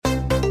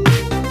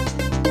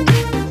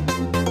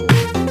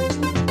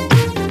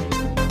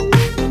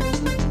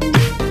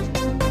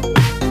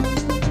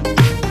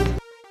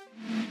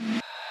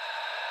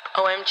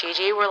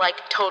OMGG, we're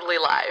like totally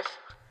live.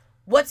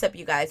 What's up,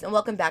 you guys, and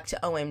welcome back to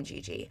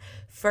OMGG.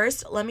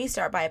 First, let me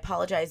start by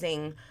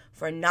apologizing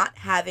for not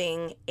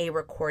having a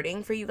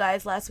recording for you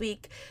guys last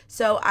week.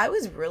 So I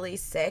was really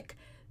sick.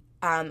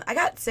 I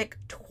got sick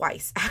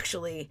twice,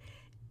 actually.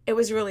 It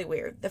was really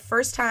weird. The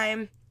first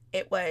time,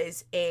 it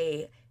was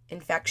a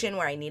infection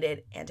where I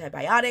needed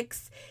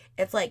antibiotics.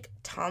 It's like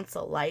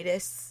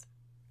tonsillitis.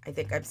 I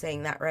think I'm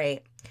saying that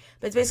right.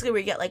 But it's basically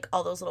where you get like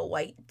all those little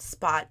white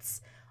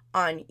spots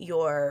on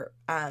your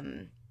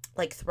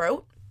like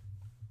throat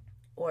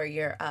or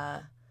your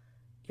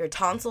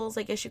tonsils,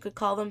 I guess you could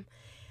call them.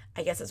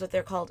 I guess that's what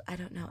they're called. I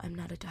don't know. I'm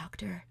not a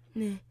doctor.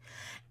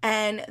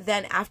 And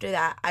then after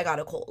that, I got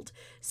a cold.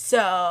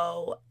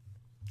 So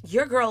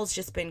your girl's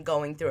just been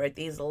going through it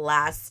these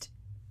last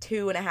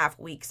 2.5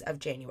 weeks of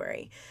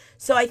January.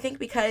 So I think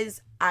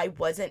because I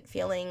wasn't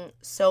feeling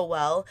so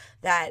well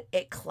that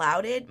it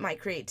clouded my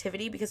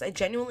creativity because I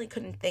genuinely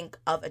couldn't think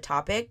of a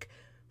topic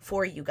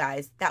for you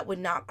guys that would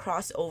not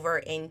cross over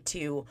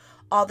into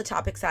all the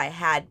topics I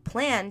had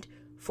planned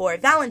for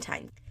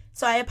Valentine's.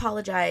 So I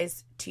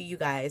apologize to you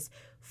guys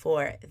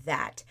for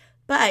that.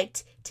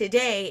 But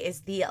today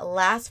is the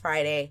last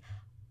Friday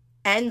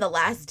and the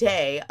last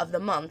day of the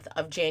month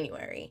of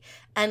January.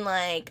 And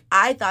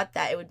I thought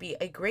that it would be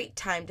a great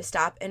time to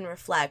stop and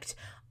reflect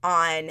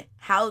on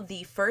how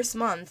the first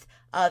month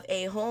of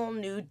a whole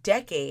new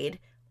decade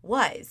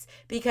was.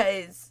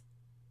 Because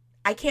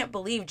I can't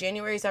believe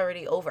January's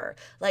already over.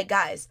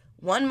 Guys,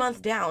 1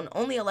 month down,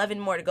 only 11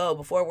 more to go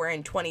before we're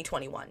in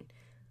 2021.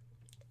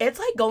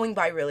 It's going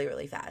by really,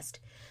 really fast.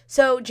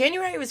 So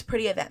January was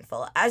pretty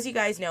eventful. As you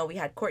guys know, we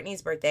had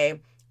Courtney's birthday.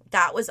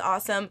 That was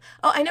awesome.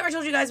 Oh, I never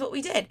told you guys what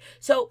we did.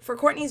 So for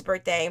Courtney's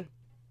birthday,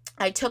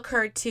 I took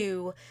her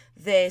to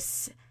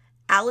this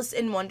Alice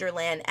in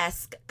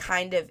Wonderland-esque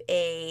kind of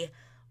a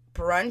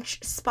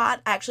brunch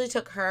spot. I actually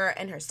took her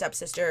and her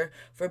stepsister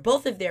for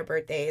both of their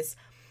birthdays.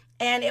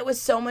 And it was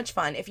so much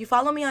fun. If you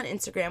follow me on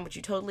Instagram, which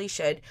you totally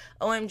should,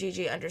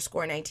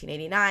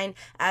 OMGG_1989,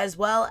 as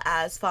well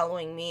as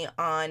following me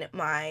on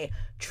my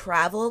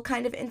travel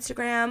kind of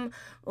Instagram,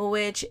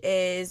 which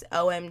is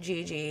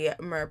OMGG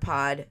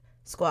Merpod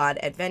Squad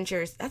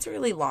Adventures. That's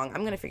really long.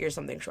 I'm going to figure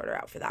something shorter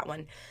out for that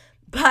one.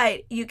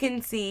 But you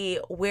can see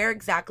where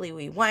exactly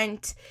we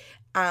went.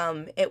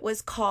 It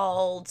was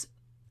called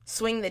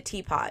Swing the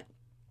Teapot.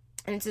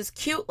 And it's this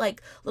cute,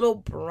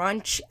 little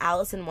brunch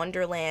Alice in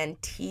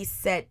Wonderland tea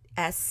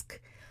set-esque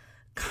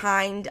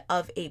kind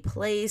of a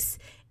place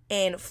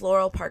in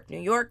Floral Park, New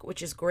York,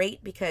 which is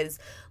great because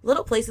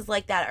little places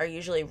like that are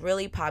usually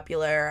really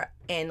popular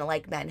in,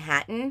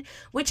 Manhattan,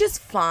 which is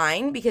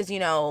fine because,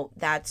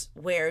 that's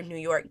where New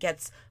York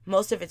gets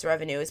most of its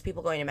revenue is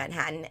people going to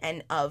Manhattan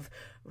and of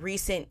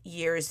recent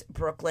years,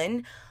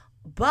 Brooklyn.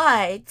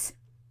 But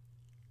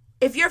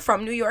if you're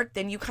from New York,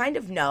 then you kind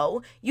of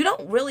know you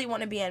don't really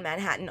want to be in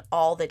Manhattan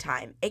all the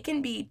time. It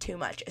can be too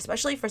much,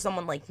 especially for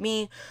someone like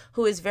me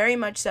who is very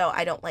much so,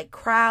 I don't like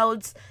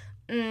crowds.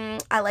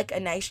 I like a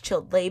nice,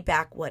 chilled,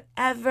 laid-back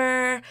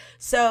whatever.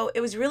 So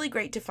it was really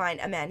great to find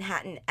a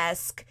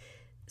Manhattan-esque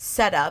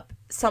setup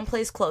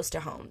someplace close to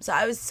home. So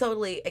I was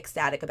totally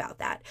ecstatic about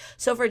that.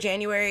 So for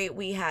January,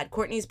 we had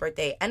Courtney's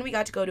birthday, and we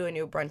got to go to a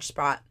new brunch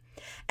spot.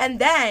 And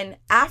then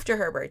after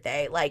her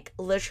birthday,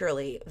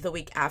 literally the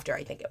week after,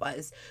 I think it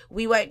was,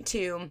 we went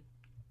to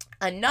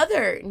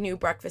another new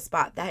breakfast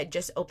spot that had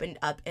just opened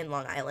up in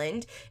Long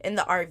Island in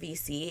the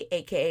RVC,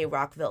 aka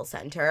Rockville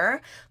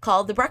Center,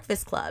 called The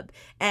Breakfast Club.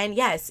 And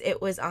yes,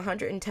 it was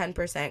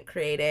 110%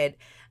 created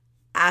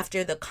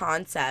after the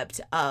concept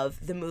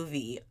of the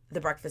movie The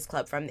Breakfast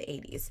Club from the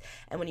 80s.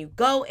 And when you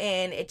go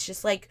in, it's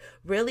just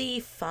really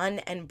fun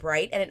and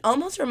bright. And it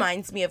almost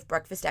reminds me of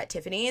Breakfast at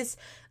Tiffany's,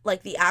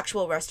 the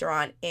actual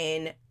restaurant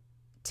in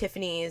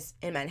Tiffany's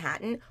in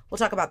Manhattan. We'll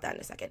talk about that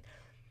in a second.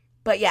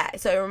 But yeah,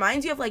 so it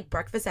reminds you of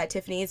Breakfast at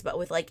Tiffany's, but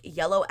with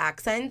yellow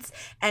accents.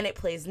 And it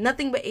plays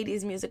nothing but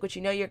 80s music, which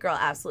your girl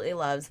absolutely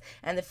loves.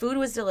 And the food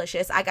was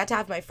delicious. I got to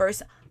have my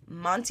first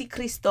Monte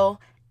Cristo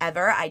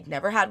ever. I'd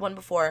never had one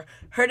before,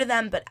 heard of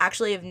them, but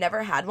actually have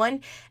never had one.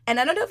 And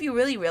I don't know if you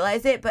really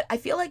realize it, but I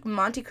feel like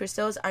Monte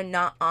Cristos are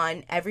not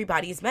on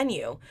everybody's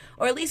menu,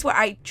 or at least where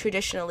I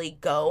traditionally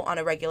go on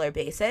a regular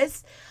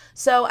basis.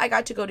 So I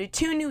got to go to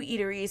 2 new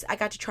eateries. I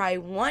got to try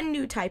 1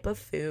 new type of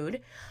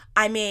food.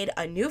 I made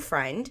a new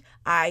friend.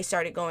 I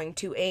started going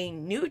to a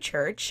new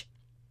church.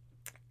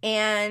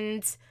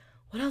 And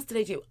what else did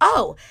I do?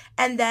 Oh,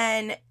 and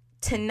then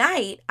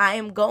tonight I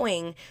am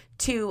going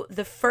to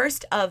the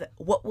first of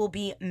what will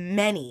be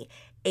many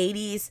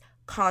 80s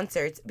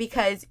concerts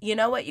because you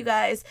know what, you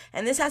guys,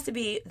 and this has to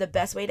be the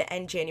best way to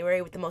end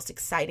January with the most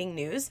exciting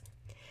news.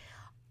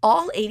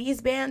 All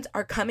 80s bands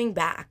are coming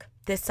back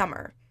this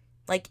summer,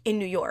 in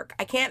New York.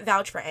 I can't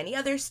vouch for any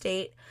other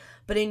state,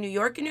 but in New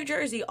York and New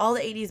Jersey, all the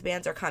 80s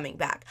bands are coming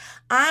back.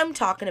 I'm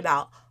talking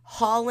about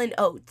Hall &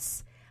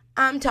 Oates.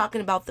 I'm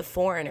talking about the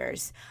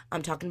Foreigners.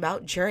 I'm talking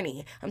about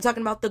Journey. I'm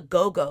talking about the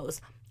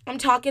Go-Go's. I'm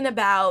talking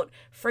about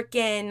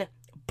freaking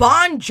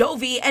Bon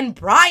Jovi and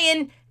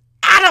Bryan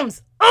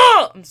Adams.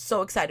 Oh, I'm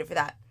so excited for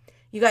that.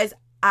 You guys,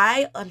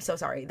 I'm so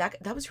sorry.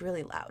 That was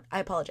really loud. I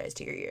apologize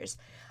to your ears.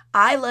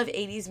 I love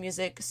 80s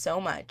music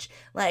so much.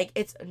 Like,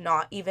 it's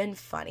not even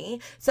funny.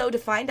 So to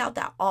find out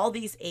that all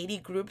these 80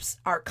 groups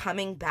are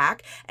coming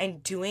back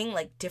and doing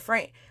like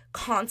different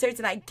concerts,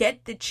 and I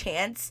get the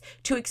chance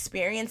to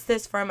experience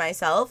this for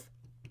myself,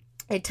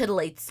 it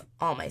titillates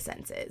all my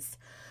senses.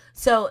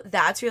 So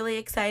that's really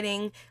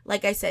exciting.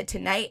 Like I said,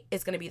 tonight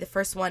is going to be the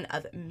first one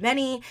of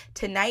many.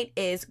 Tonight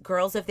is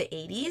Girls of the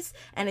 80s,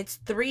 and it's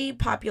 3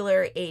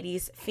 popular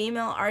 80s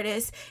female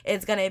artists.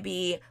 It's going to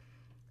be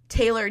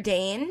Taylor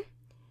Dayne,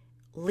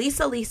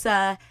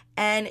 Lisa,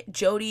 and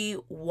Jody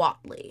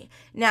Watley.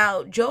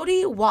 Now,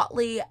 Jody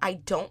Watley, I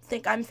don't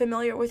think I'm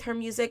familiar with her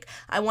music.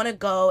 I want to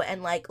go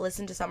and like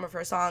listen to some of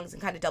her songs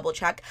and kind of double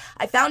check.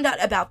 I found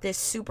out about this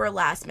super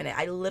last minute.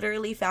 I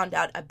literally found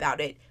out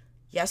about it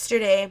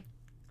yesterday,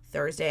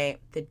 Thursday,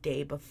 the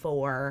day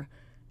before,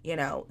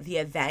 the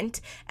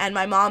event. And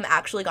my mom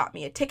actually got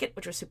me a ticket,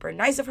 which was super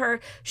nice of her.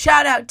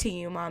 Shout out to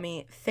you,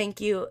 Mommy.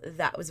 Thank you.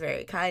 That was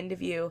very kind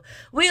of you.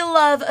 We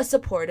love a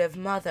supportive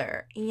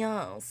mother.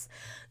 Yes.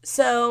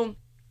 So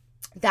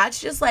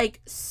that's just like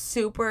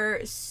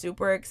super,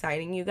 super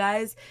exciting, you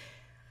guys.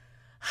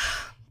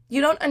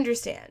 You don't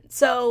understand.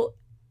 So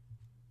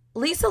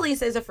Lisa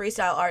is a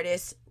freestyle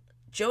artist.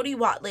 Jody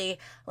Watley,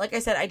 like I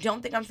said, I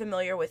don't think I'm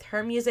familiar with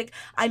her music.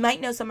 I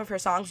might know some of her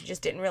songs and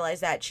just didn't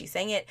realize that she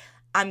sang it.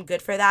 I'm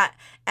good for that.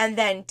 And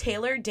then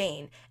Taylor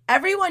Dayne.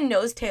 Everyone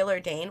knows Taylor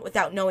Dayne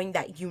without knowing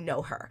that you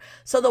know her.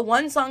 So the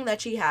one song that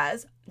she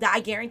has that I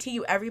guarantee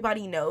you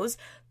everybody knows,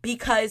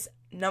 because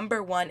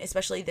number one,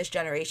 especially this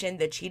generation,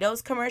 the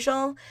Cheetos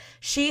commercial,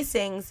 she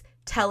sings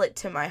Tell It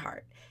to My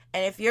Heart.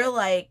 And if you're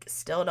like,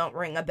 still don't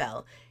ring a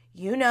bell,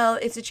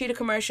 it's a Cheeto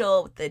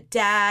commercial with the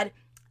dad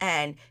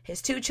and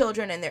his 2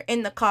 children, and they're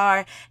in the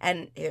car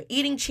and they're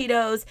eating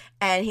Cheetos,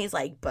 and he's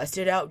like, bust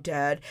it out,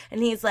 Dad.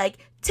 And he's like,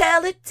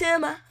 tell it to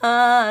my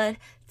heart,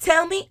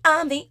 tell me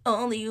I'm the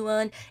only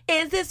one.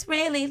 Is this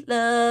really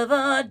love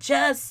or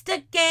just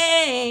a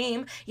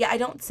game? Yeah, I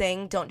don't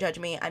sing. Don't judge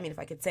me. I mean, if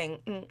I could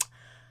sing,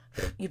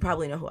 you'd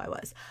probably know who I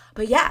was.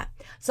 But yeah,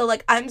 so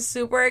like I'm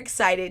super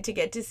excited to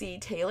get to see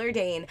Taylor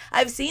Dayne.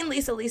 I've seen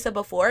Lisa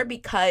before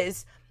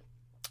because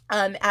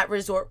at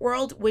Resort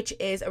World, which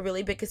is a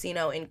really big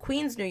casino in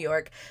Queens, New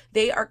York,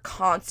 they are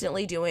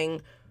constantly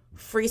doing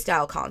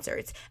freestyle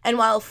concerts. And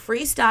while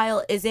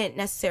freestyle isn't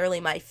necessarily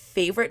my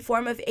favorite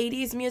form of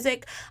 80s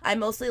music, I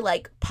mostly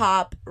like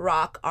pop,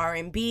 rock,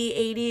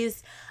 R&B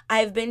 80s.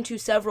 I've been to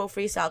several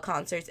freestyle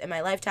concerts in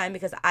my lifetime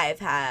because I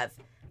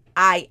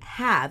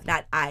have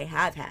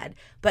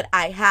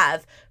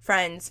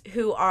friends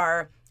who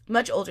are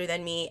much older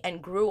than me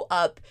and grew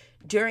up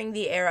during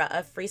the era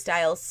of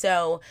freestyle.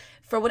 So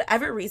for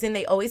whatever reason,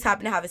 they always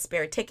happen to have a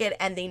spare ticket,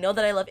 and they know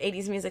that I love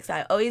 80s music, so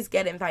I always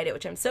get invited,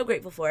 which I'm so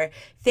grateful for.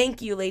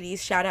 Thank you,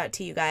 ladies. Shout out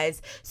to you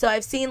guys. So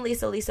I've seen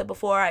Lisa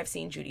before. I've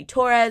seen Judy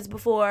Torres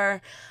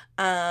before.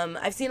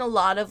 I've seen a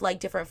lot of like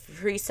different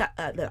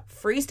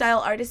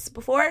freestyle artists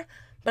before,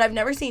 but I've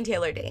never seen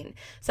Taylor Dayne.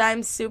 So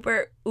I'm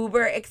super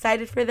uber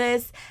excited for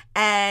this.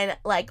 And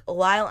like,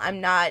 while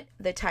I'm not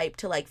the type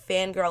to like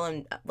fangirl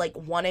and like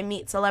want to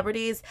meet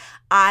celebrities,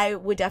 I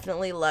would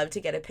definitely love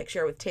to get a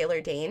picture with Taylor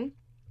Dayne.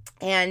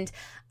 And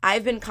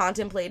I've been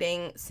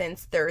contemplating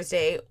since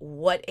Thursday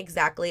what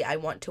exactly I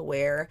want to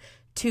wear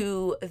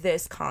to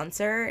this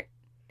concert,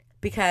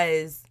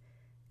 because,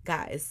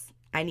 guys,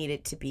 I need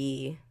it to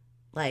be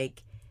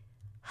like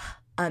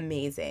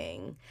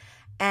amazing.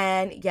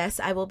 And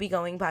yes, I will be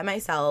going by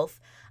myself.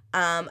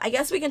 I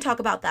guess we can talk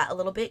about that a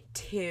little bit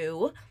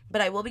too, but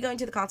I will be going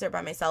to the concert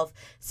by myself.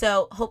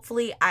 So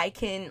hopefully I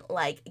can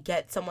like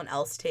get someone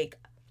else to take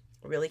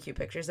really cute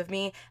pictures of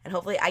me, and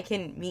hopefully I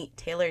can meet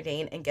Taylor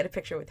Dayne and get a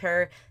picture with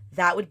her.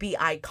 That would be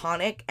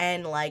iconic,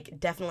 and like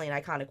definitely an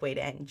iconic way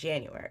to end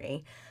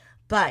January.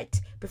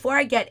 But before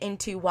I get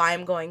into why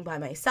I'm going by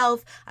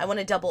myself, I want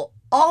to double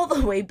all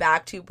the way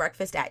back to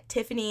Breakfast at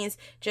Tiffany's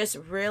just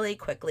really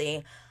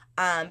quickly.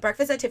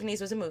 Breakfast at Tiffany's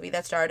was a movie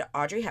that starred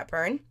Audrey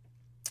Hepburn.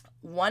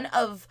 One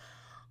of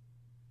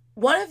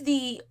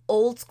the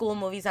old school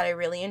movies that I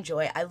really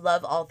enjoy. I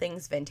love all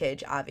things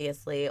vintage,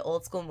 obviously.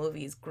 Old school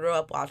movies, grew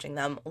up watching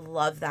them,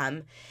 love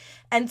them.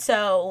 And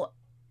so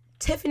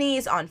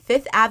Tiffany's on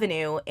Fifth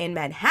Avenue in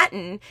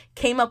Manhattan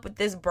came up with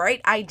this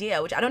bright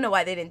idea, which I don't know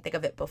why they didn't think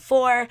of it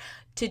before,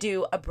 to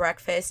do a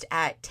breakfast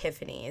at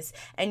Tiffany's.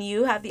 And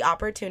you have the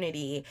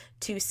opportunity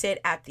to sit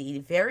at the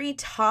very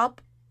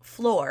top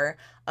floor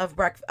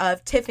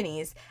of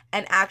Tiffany's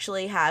and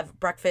actually have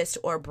breakfast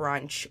or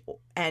brunch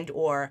and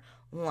or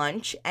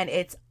lunch, and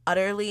it's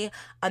utterly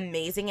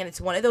amazing. And it's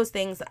one of those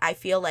things that I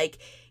feel like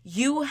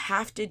you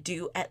have to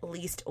do at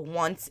least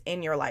once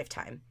in your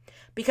lifetime,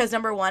 because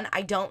number one,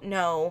 I don't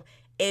know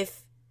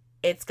if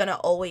it's gonna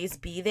always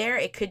be there.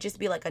 It could just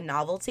be like a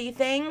novelty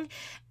thing.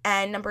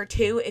 And number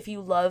two, if you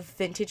love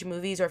vintage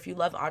movies or if you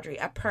love Audrey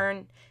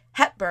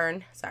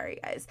Hepburn, sorry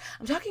guys,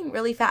 I'm talking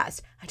really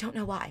fast, I don't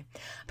know why,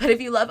 but if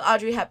you love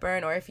Audrey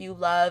Hepburn, or if you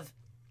love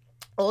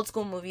old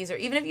school movies, or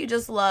even if you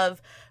just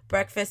love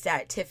Breakfast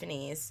at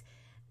Tiffany's,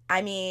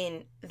 I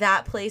mean,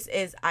 that place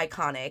is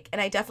iconic, and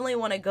I definitely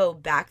want to go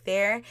back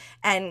there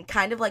and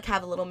kind of like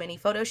have a little mini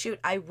photo shoot.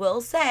 I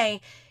will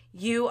say,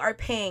 you are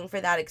paying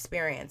for that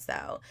experience,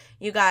 though.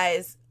 You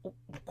guys,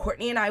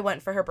 Courtney and I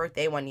went for her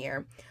birthday one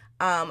year.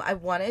 I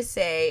want to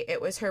say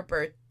it was her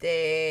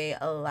birthday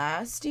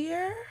last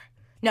year.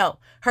 No,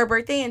 her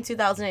birthday in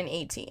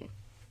 2018.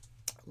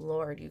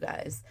 Lord, you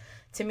guys.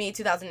 To me,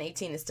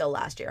 2018 is still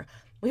last year.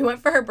 We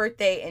went for her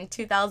birthday in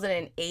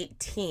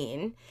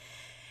 2018.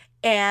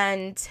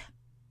 And,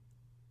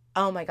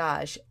 oh my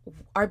gosh,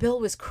 our bill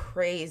was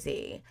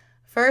crazy.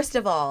 First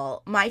of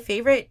all, my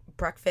favorite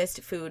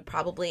breakfast food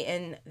probably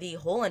in the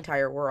whole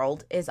entire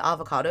world is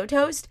avocado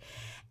toast.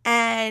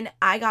 And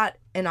I got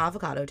an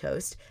avocado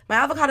toast. My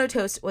avocado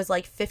toast was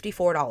like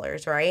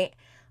 $54, right?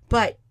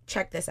 But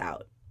check this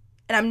out.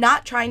 And I'm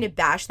not trying to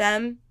bash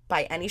them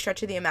by any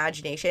stretch of the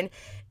imagination.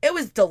 It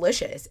was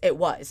delicious. It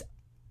was.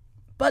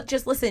 But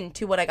just listen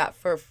to what I got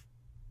for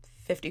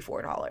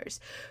 $54.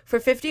 For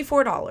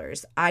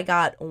 $54, I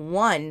got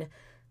one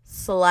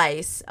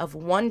slice of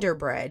Wonder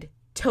Bread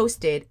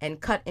toasted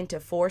and cut into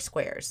 4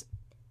 squares.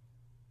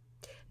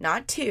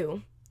 Not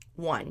 2,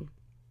 1.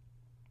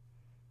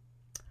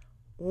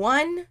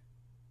 One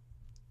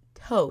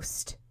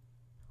toast.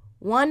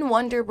 One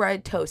Wonder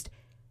Bread toast.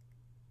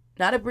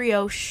 Not a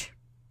brioche.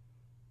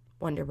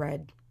 Wonder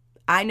Bread.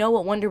 I know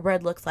what Wonder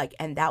Bread looks like,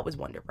 and that was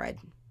Wonder Bread.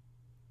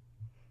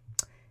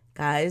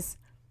 Guys,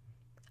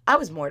 I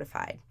was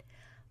mortified.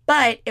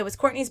 But it was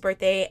Courtney's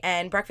birthday,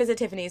 and Breakfast at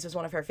Tiffany's was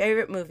one of her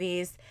favorite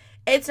movies.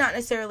 It's not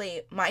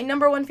necessarily my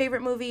number one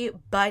favorite movie,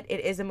 but it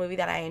is a movie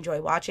that I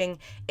enjoy watching.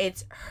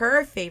 It's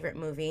her favorite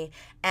movie,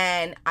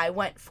 and I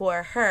went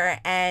for her,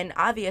 and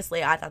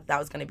obviously I thought that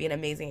was going to be an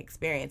amazing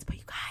experience. But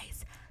you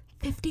guys,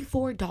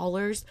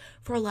 $54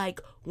 for like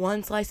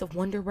one slice of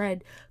Wonder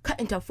Bread cut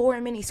into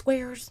 4 mini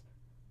squares?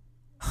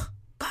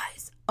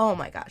 Guys, oh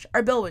my gosh,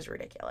 our bill was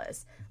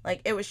ridiculous.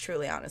 Like, it was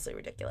truly, honestly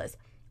ridiculous.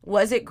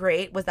 Was it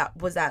great? Was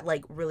that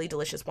like really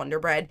delicious Wonder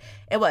Bread?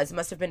 It was. It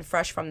must have been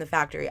fresh from the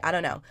factory. I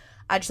don't know.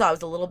 I just thought it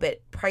was a little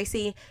bit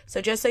pricey.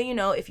 So just so you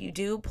know, if you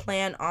do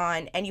plan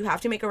on, and you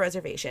have to make a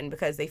reservation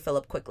because they fill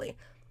up quickly.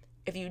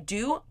 If you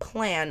do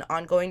plan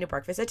on going to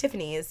Breakfast at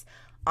Tiffany's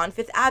on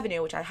 5th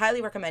Avenue, which I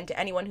highly recommend to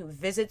anyone who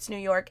visits New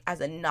York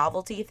as a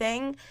novelty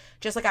thing,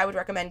 just like I would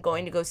recommend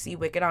going to go see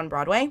Wicked on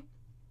Broadway,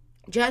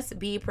 just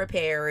be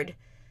prepared.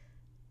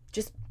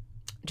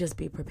 Just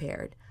be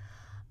prepared.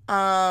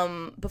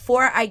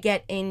 Before I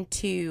get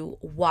into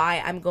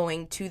why I'm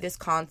going to this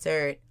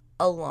concert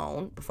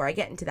alone, before I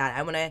get into that,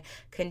 I want to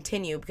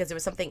continue because there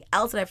was something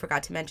else that I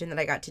forgot to mention that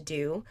I got to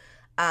do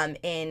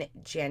in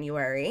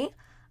January.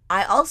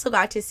 I also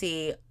got to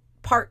see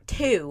part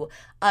 2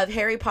 of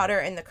Harry Potter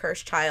and the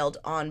Cursed Child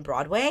on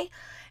Broadway.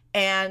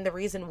 And the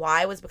reason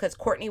why was because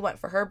Courtney went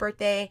for her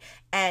birthday,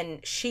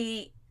 and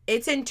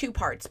it's in 2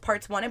 parts,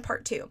 parts 1 and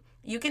part 2.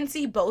 You can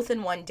see both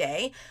in one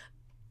day,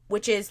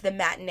 which is the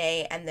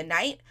matinee and the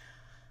night.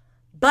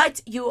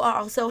 But you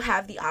also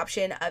have the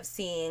option of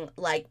seeing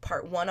like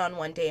part 1 on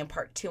one day and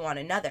part 2 on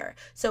another.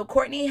 So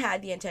Courtney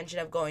had the intention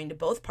of going to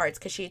both parts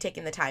because she had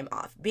taken the time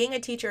off. Being a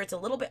teacher, it's a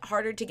little bit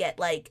harder to get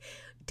like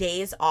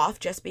days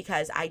off just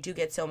because I do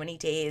get so many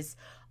days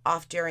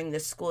off during the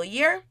school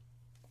year.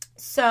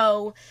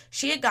 So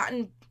she had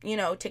gotten,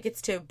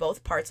 tickets to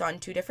both parts on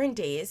 2 different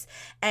days.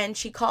 And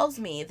she calls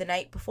me the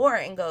night before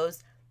and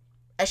goes,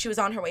 as she was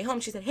on her way home,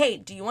 she said, "Hey,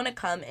 do you want to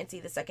come and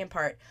see the second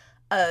part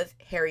of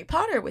Harry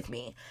Potter with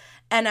me?"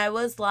 And I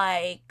was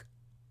like,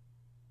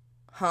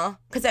 huh?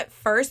 Because at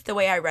first, the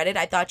way I read it,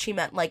 I thought she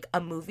meant like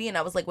a movie. And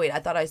I was like, wait, I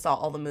thought I saw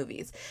all the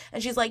movies.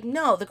 And she's like,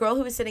 no, the girl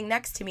who was sitting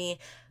next to me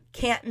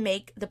can't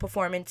make the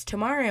performance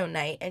tomorrow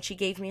night. And she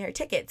gave me her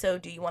ticket. So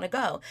do you want to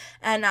go?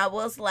 And I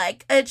was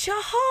like,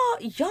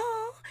 yeah.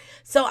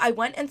 So I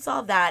went and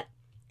saw that.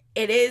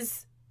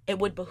 It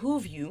would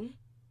behoove you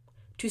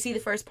to see the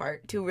first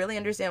part to really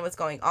understand what's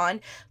going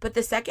on. But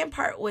the second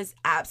part was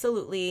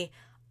absolutely,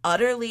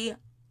 utterly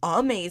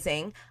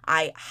amazing.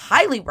 I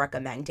highly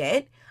recommend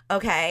it.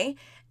 Okay.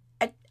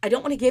 I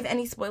don't want to give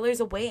any spoilers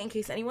away in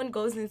case anyone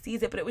goes and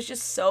sees it, but it was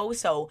just so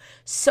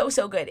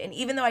good. And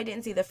even though I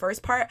didn't see the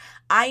first part,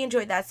 I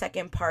enjoyed that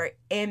second part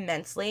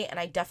immensely. And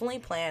I definitely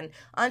plan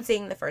on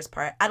seeing the first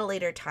part at a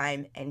later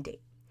time and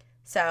date.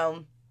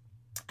 So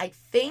I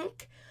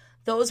think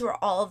those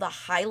were all the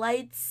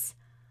highlights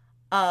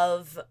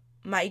of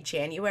my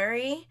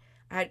January.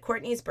 I had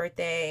Courtney's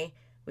birthday.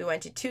 We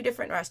went to 2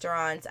 different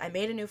restaurants. I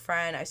made a new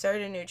friend. I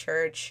started a new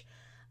church.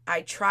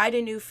 I tried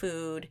a new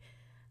food.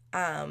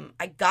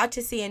 I got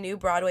to see a new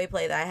Broadway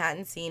play that I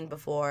hadn't seen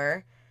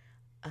before.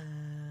 I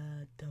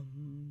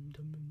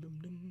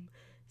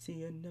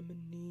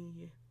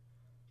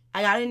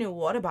got a new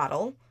water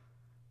bottle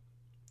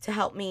to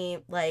help me,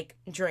 like,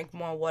 drink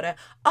more water.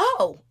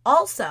 Oh,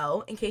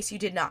 also, in case you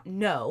did not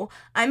know,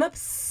 I'm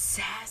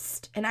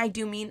obsessed, and I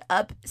do mean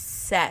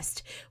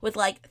obsessed, with,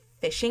 like,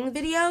 fishing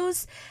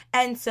videos.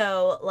 And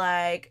so,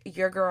 like,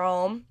 your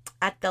girl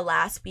at the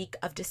last week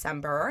of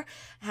December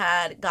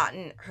had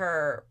gotten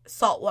her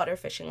saltwater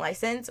fishing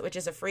license, which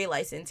is a free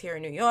license here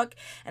in New York.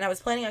 And I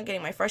was planning on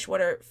getting my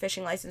freshwater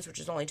fishing license, which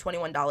is only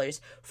 $21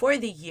 for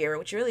the year,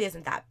 which really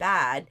isn't that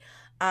bad.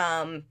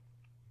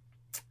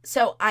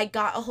 So I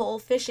got a whole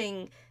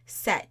fishing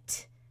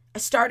set, a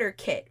starter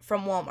kit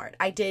from Walmart.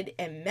 I did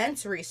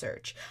immense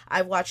research.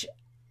 I watched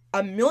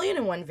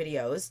 1,000,001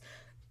 videos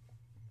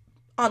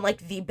on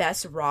like the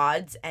best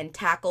rods and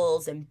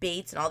tackles and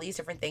baits and all these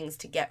different things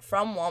to get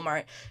from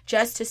Walmart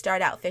just to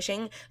start out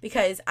fishing,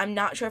 because I'm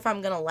not sure if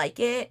I'm going to like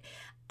it.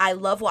 I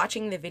love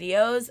watching the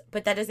videos,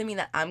 but that doesn't mean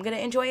that I'm going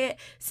to enjoy it.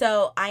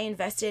 So I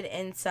invested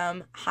in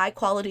some high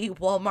quality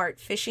Walmart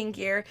fishing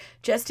gear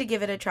just to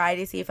give it a try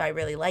to see if I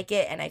really like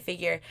it. And I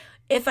figure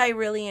if I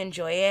really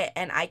enjoy it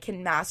and I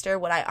can master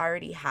what I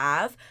already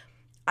have,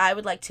 I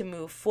would like to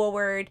move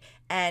forward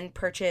and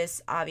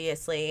purchase,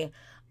 obviously,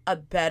 a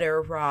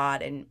better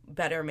rod and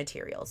better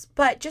materials.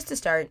 But just to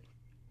start,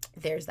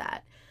 there's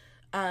that.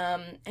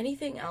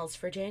 Anything else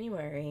for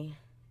January?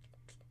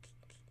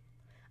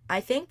 I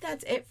think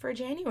that's it for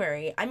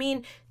January. I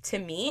mean, to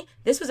me,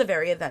 this was a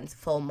very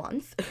eventful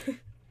month.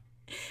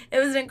 It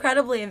was an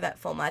incredibly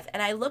eventful month,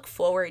 and I look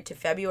forward to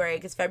February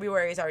because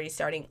February is already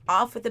starting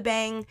off with a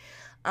bang.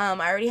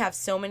 I already have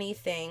so many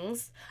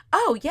things.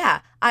 Oh,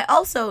 yeah. I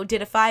also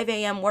did a 5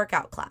 a.m.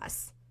 workout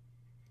class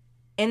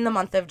in the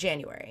month of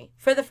January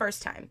for the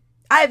first time.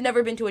 I have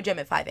never been to a gym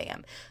at 5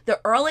 a.m.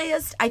 The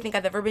earliest I think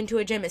I've ever been to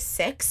a gym is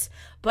 6,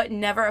 but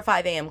never a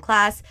 5 a.m.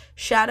 class.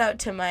 Shout out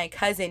to my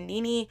cousin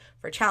Nini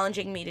for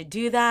challenging me to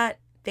do that.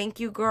 Thank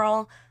you,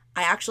 girl.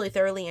 I actually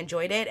thoroughly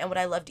enjoyed it, and what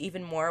I loved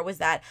even more was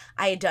that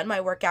I had done my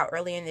workout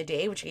early in the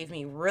day, which gave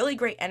me really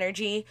great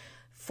energy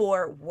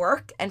for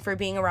work and for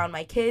being around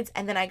my kids,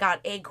 and then I got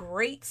a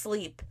great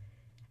sleep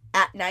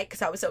at night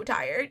because I was so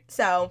tired.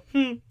 So,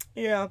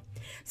 yeah.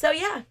 So,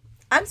 yeah,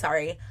 I'm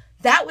sorry.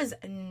 That was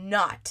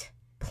not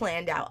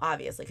planned out,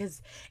 obviously,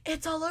 because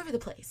it's all over the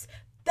place.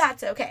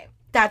 That's okay.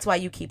 That's why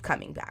you keep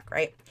coming back,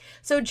 right?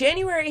 So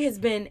January has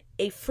been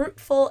a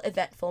fruitful,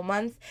 eventful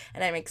month,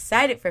 and I'm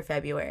excited for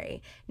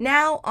February.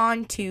 Now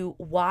on to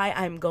why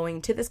I'm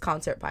going to this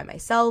concert by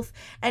myself,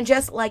 and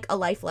just like a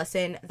life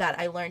lesson that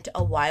I learned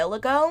a while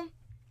ago.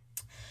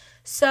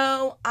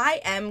 So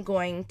I am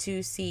going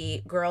to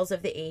see Girls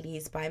of the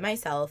 80s by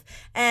myself,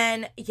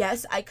 and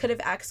yes, I could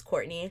have asked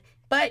Courtney,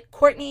 but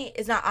Courtney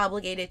is not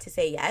obligated to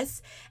say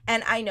yes,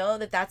 and I know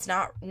that that's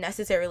not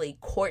necessarily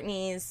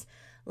Courtney's,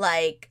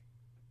 like,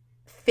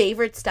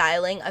 favorite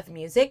styling of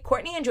music.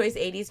 Courtney enjoys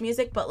 80s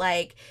music, but,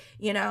 like,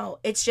 you know,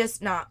 it's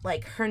just not,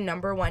 like, her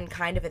number one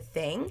kind of a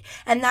thing,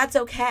 and that's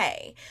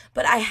okay.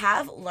 But I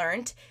have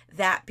learned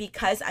that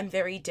because I'm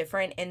very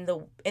different in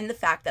the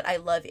fact that I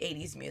love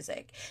 80s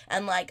music,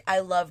 and, like, I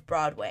love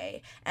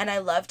Broadway, and I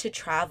love to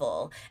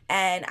travel,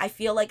 and I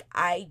feel like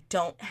I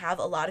don't have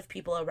a lot of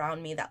people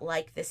around me that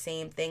like the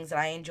same things that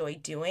I enjoy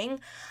doing.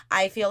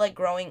 I feel like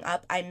growing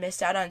up, I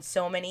missed out on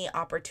so many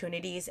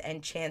opportunities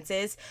and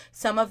chances.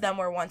 Some of them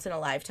were once in a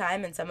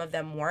lifetime, and some of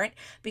them weren't,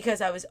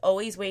 because I was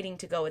always waiting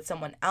to go with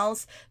someone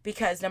else,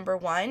 because number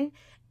one,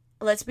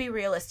 let's be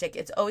realistic.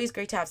 It's always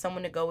great to have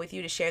someone to go with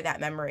you to share that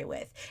memory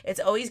with. It's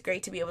always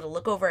great to be able to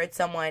look over at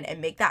someone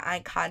and make that eye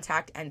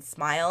contact and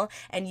smile,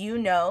 and you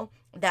know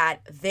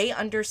that they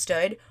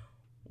understood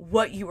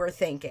what you were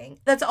thinking.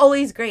 That's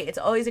always great. It's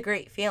always a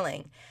great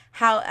feeling.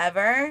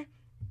 However,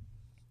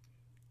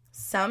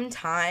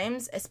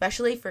 sometimes,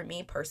 especially for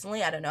me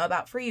personally, I don't know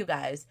about for you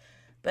guys,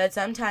 but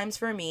sometimes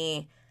for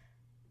me,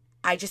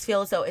 I just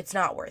feel as though it's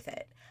not worth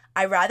it.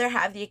 I rather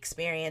have the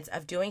experience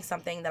of doing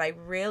something that I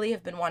really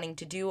have been wanting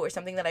to do, or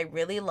something that I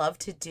really love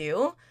to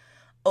do,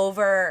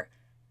 over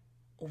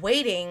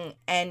waiting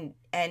and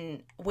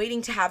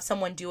waiting to have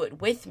someone do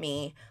it with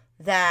me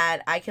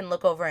that I can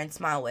look over and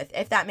smile with,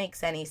 if that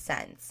makes any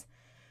sense.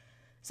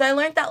 So I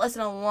learned that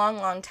lesson a long,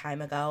 long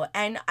time ago,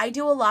 and I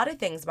do a lot of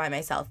things by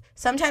myself.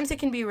 Sometimes it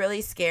can be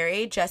really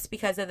scary just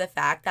because of the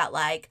fact that,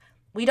 like,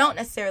 we don't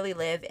necessarily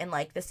live in,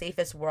 like, the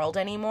safest world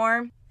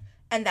anymore,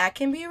 and that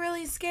can be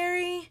really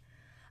scary.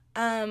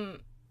 But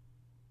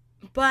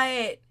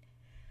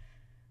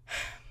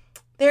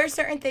there are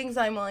certain things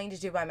I'm willing to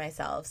do by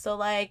myself. So,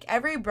 like,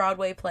 every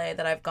Broadway play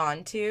that I've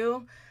gone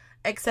to,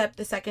 except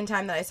the second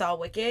time that I saw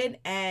Wicked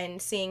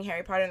and seeing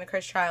Harry Potter and the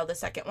Cursed Child, the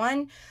second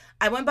one,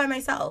 I went by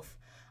myself.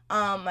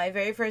 My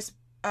very first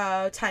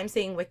time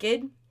seeing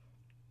Wicked,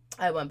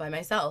 I went by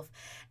myself.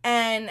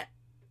 And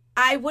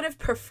I would have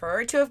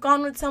preferred to have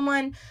gone with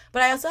someone,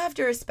 but I also have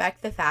to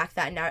respect the fact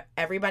that not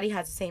everybody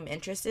has the same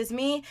interest as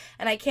me,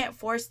 and I can't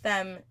force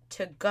them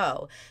to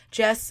go.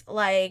 Just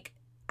like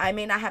I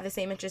may not have the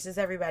same interest as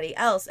everybody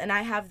else, and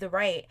I have the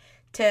right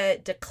to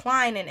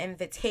decline an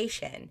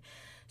invitation.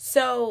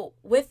 So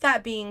with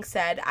that being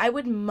said, I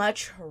would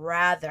much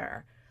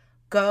rather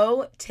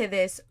go to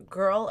this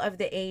Girl of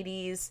the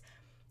 80s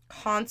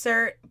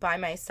concert by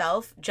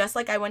myself, just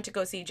like I went to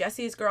go see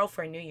Jesse's Girl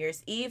for New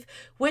Year's Eve,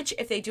 which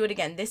if they do it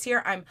again this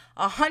year, I'm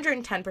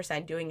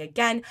 110% doing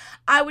again.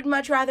 I would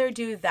much rather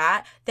do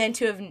that than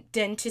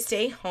to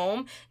stay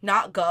home,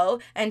 not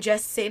go, and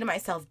just say to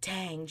myself,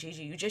 dang,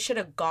 Gigi, you just should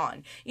have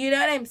gone. You know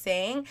what I'm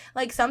saying?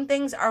 Like, some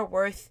things are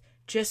worth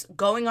just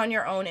going on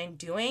your own and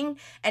doing,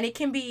 and it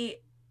can be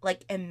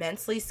like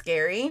immensely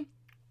scary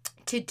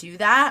to do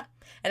that.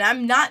 And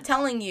I'm not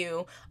telling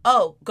you,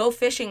 oh, go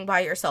fishing by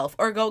yourself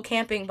or go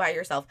camping by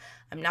yourself.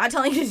 I'm not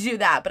telling you to do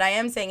that, but I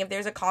am saying if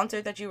there's a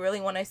concert that you really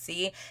want to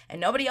see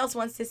and nobody else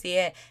wants to see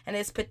it, and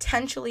it's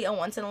potentially a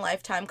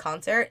once-in-a-lifetime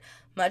concert,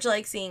 much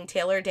like seeing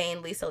Taylor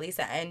Dayne, Lisa,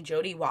 and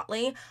Jody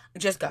Watley,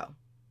 just go.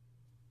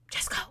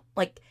 Just go.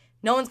 Like,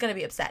 no one's going to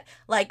be upset.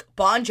 Like,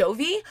 Bon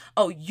Jovi,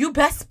 oh, you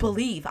best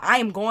believe I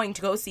am going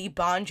to go see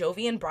Bon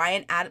Jovi and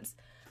Bryan Adams.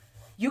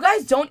 You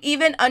guys don't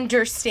even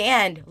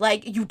understand.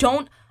 Like, you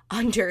don't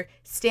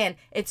understand.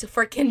 It's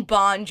freaking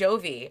Bon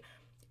Jovi.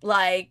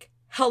 Like,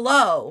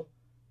 hello.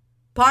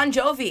 Bon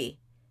Jovi.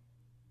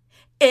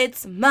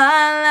 It's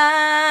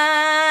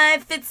my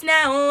life. It's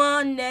now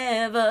or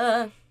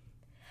never.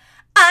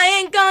 I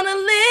ain't gonna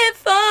live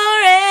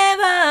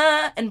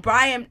forever. And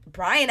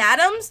Bryan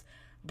Adams?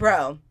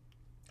 Bro,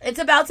 it's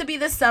about to be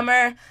the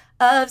summer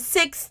of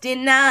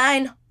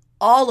 69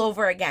 all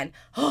over again.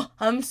 Oh,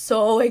 I'm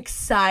so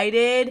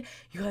excited.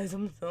 You guys,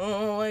 I'm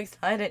so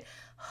excited.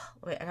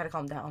 Wait, I gotta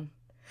calm down.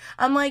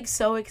 I'm, like,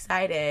 so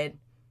excited.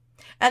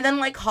 And then,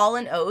 like, Hall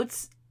 &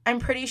 Oates. I'm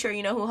pretty sure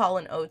you know who Hall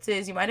 & Oates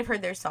is. You might have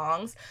heard their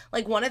songs.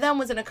 Like, one of them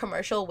was in a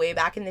commercial way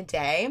back in the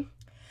day.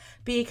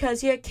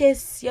 Because your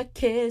kiss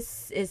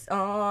is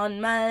on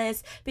my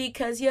list.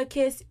 Because your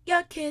kiss,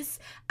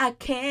 I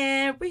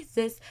can't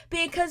resist.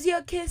 Because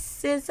your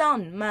kiss is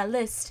on my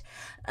list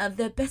of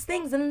the best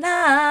things in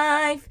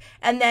life.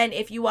 And then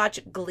if you watch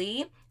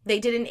Glee, they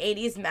did an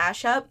 80s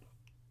mashup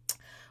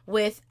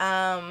with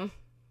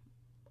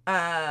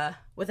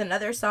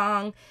another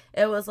song.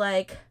 It was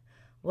like,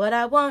 what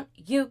I want,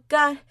 you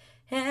got,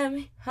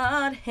 and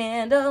hard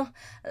handle,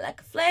 like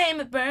a flame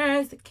it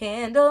burns the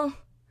candle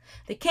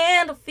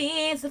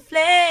feeds the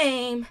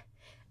flame,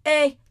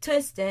 a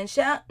twist and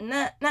shout,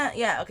 nah,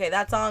 yeah, okay,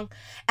 that song.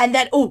 And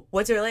then,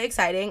 what's really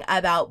exciting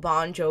about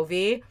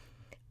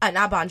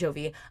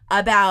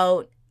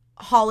about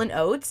Hall &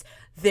 Oates,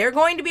 they're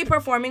going to be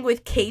performing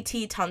with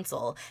KT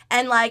Tunstall.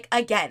 And, like,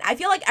 again, I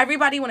feel like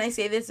everybody, when I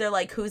say this, they're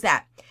like, who's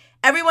that?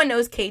 Everyone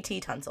knows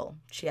KT Tunstall.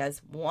 She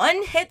has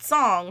one hit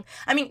song.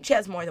 I mean, she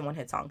has more than one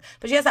hit song.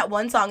 But she has that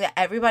one song that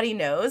everybody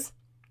knows.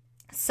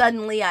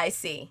 Suddenly I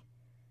See.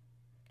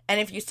 And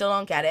if you still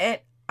don't get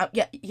it, I'm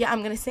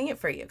going to sing it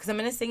for you. Because I'm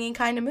in a singing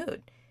kind of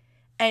mood.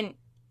 And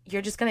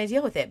you're just going to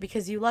deal with it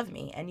because you love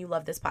me and you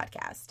love this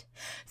podcast.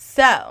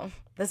 So,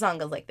 the song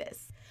goes like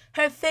this.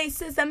 Her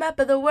face is a map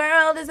of the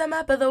world, is a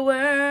map of the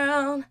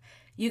world.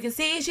 You can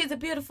see she's a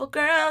beautiful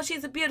girl,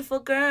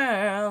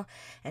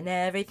 and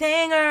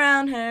everything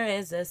around her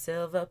is a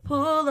silver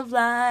pool of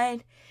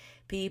light.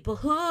 People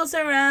who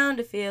surround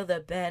her feel the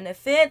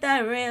benefit that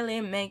really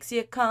makes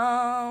you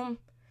calm.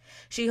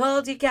 She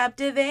holds you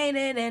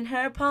captivated in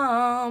her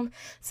palm.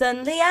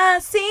 Suddenly I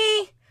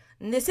see,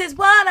 this is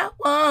what I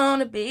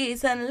want to be.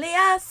 Suddenly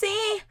I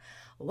see,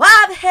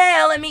 why the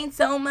hell it means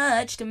so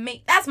much to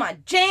me. That's my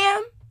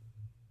jam.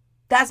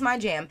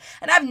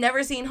 And I've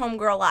never seen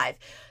Homegirl live.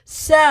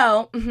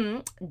 So,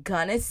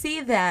 gonna see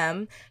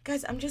them.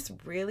 Guys, I'm just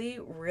really,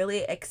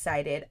 really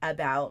excited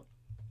about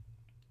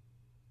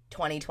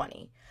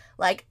 2020.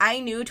 Like,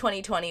 I knew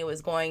 2020 was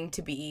going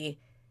to be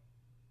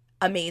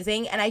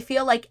amazing. And I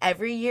feel like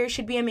every year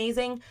should be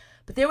amazing.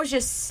 But there was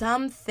just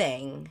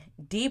something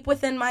deep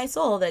within my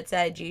soul that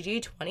said,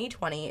 Gigi,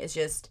 2020 is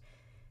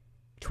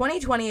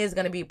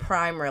going to be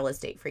prime real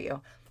estate for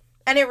you.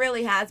 And it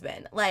really has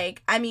been.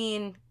 Like, I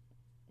mean,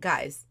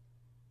 guys,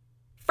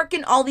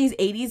 freaking all these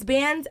 80s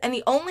bands, and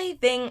the only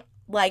thing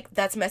like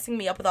that's messing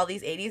me up with all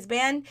these 80s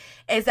band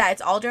is that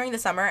it's all during the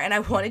summer and I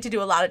wanted to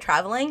do a lot of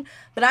traveling,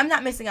 but I'm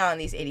not missing out on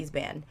these 80s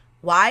band.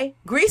 Why?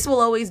 Greece will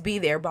always be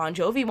there. Bon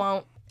Jovi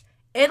won't.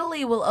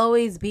 Italy will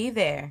always be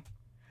there.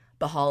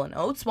 But Hall &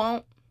 Oates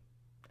won't.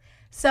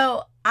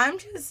 So I'm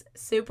just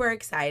super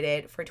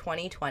excited for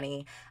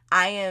 2020.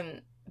 I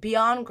am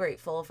beyond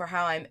grateful for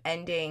how I'm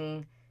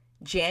ending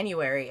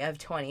January of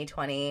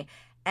 2020.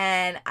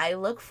 And I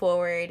look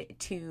forward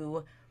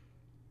to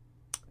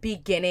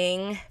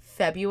beginning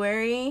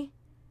February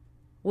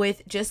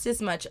with just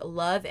as much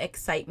love,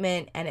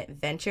 excitement, and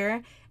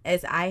adventure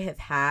as I have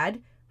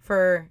had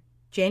for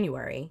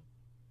January.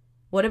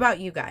 What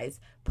about you guys?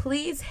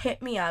 Please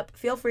hit me up.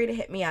 Feel free to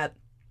hit me up.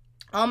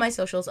 All my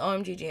socials,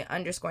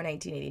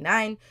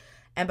 OMGG_1989.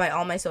 And by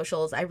all my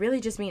socials, I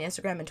really just mean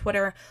Instagram and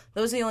Twitter.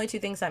 Those are the only two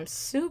things I'm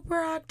super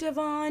active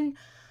on.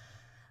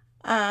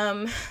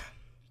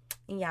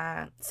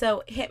 Yeah,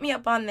 so hit me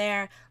up on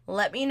there.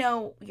 Let me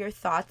know your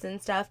thoughts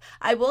and stuff.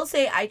 I will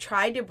say I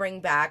tried to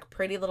bring back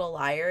Pretty Little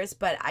Liars,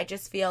 but I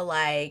just feel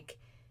like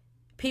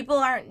people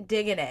aren't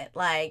digging it.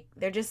 Like,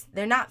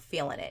 they're not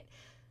feeling it.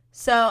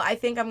 So I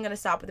think I'm going to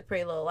stop with the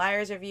Pretty Little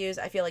Liars reviews.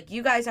 I feel like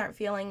you guys aren't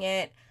feeling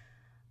it.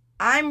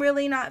 I'm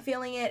really not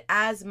feeling it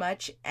as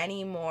much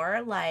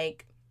anymore.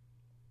 Like,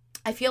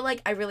 I feel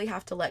like I really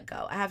have to let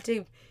go. I have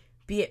to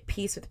be at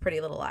peace with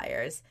Pretty Little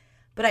Liars.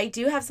 But I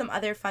do have some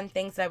other fun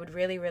things that I would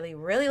really, really,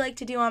 really like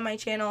to do on my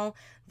channel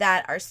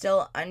that are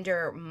still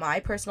under my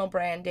personal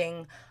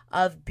branding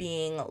of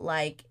being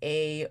like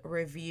a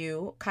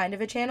review kind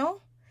of a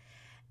channel.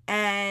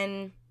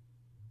 And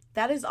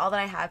that is all that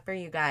I have for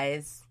you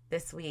guys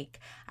this week.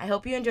 I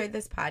hope you enjoyed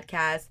this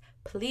podcast.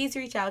 Please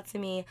reach out to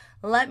me.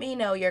 Let me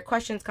know your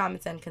questions,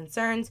 comments, and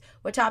concerns,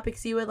 what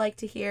topics you would like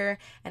to hear.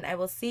 And I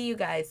will see you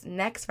guys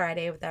next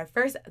Friday with our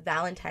first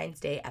Valentine's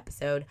Day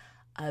episode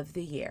of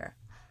the year.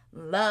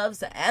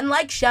 Loves and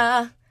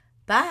likes-ya.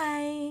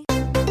 Bye.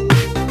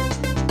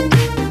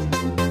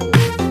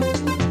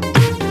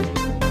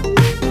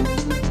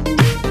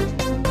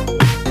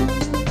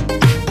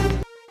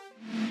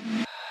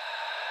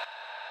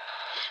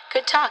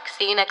 Good talk.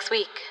 See you next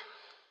week.